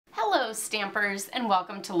Hello Stampers and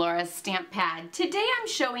welcome to Laura's Stamp Pad. Today I'm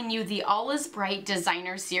showing you the All Is Bright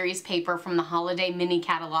Designer Series paper from the Holiday Mini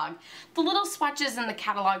Catalog. The little swatches in the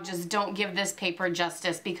catalog just don't give this paper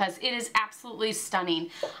justice because it is absolutely stunning.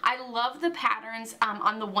 I love the patterns.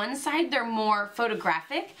 On the one side they're more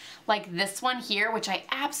photographic, like this one here, which I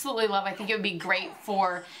absolutely love. I think it would be great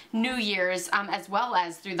for New Year's as well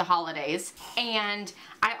as through the holidays. And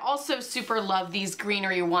I also super love these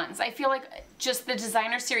greenery ones. I feel like just the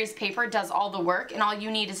Designer Series paper does all the work and all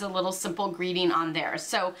you need is a little simple greeting on there.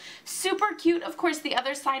 So super cute. Of course the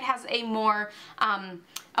other side has a more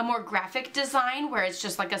graphic design where it's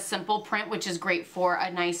just like a simple print, which is great for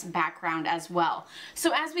a nice background as well.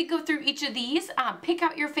 So as we go through each of these, pick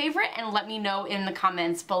out your favorite and let me know in the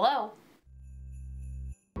comments below.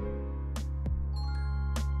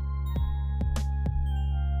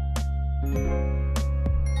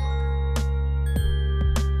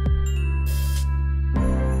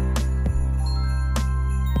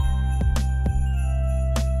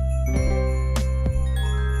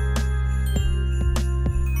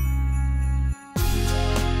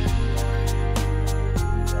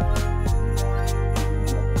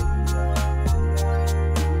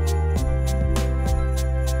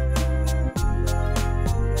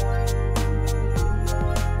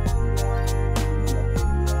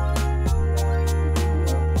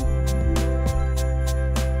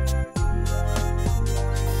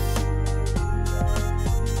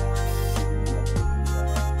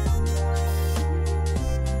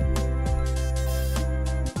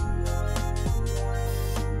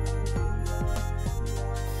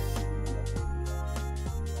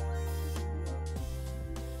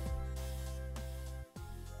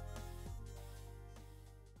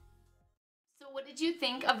 What did you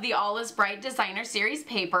think of the All Is Bright Designer Series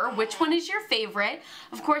paper? Which one is your favorite?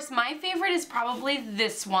 Of course, my favorite is probably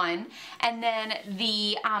this one, and then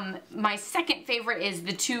the my second favorite is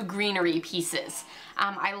the two greenery pieces.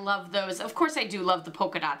 I love those. Of course, I do love the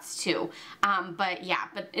polka dots too, but yeah,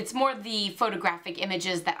 but it's more the photographic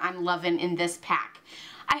images that I'm loving in this pack.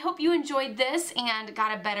 I hope you enjoyed this and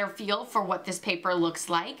got a better feel for what this paper looks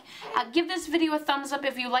like. Give this video a thumbs up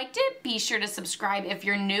if you liked it. Be sure to subscribe if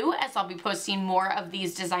you're new, as I'll be posting more of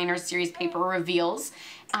these Designer Series paper reveals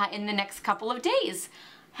in the next couple of days.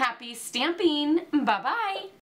 Happy stamping! Bye-bye!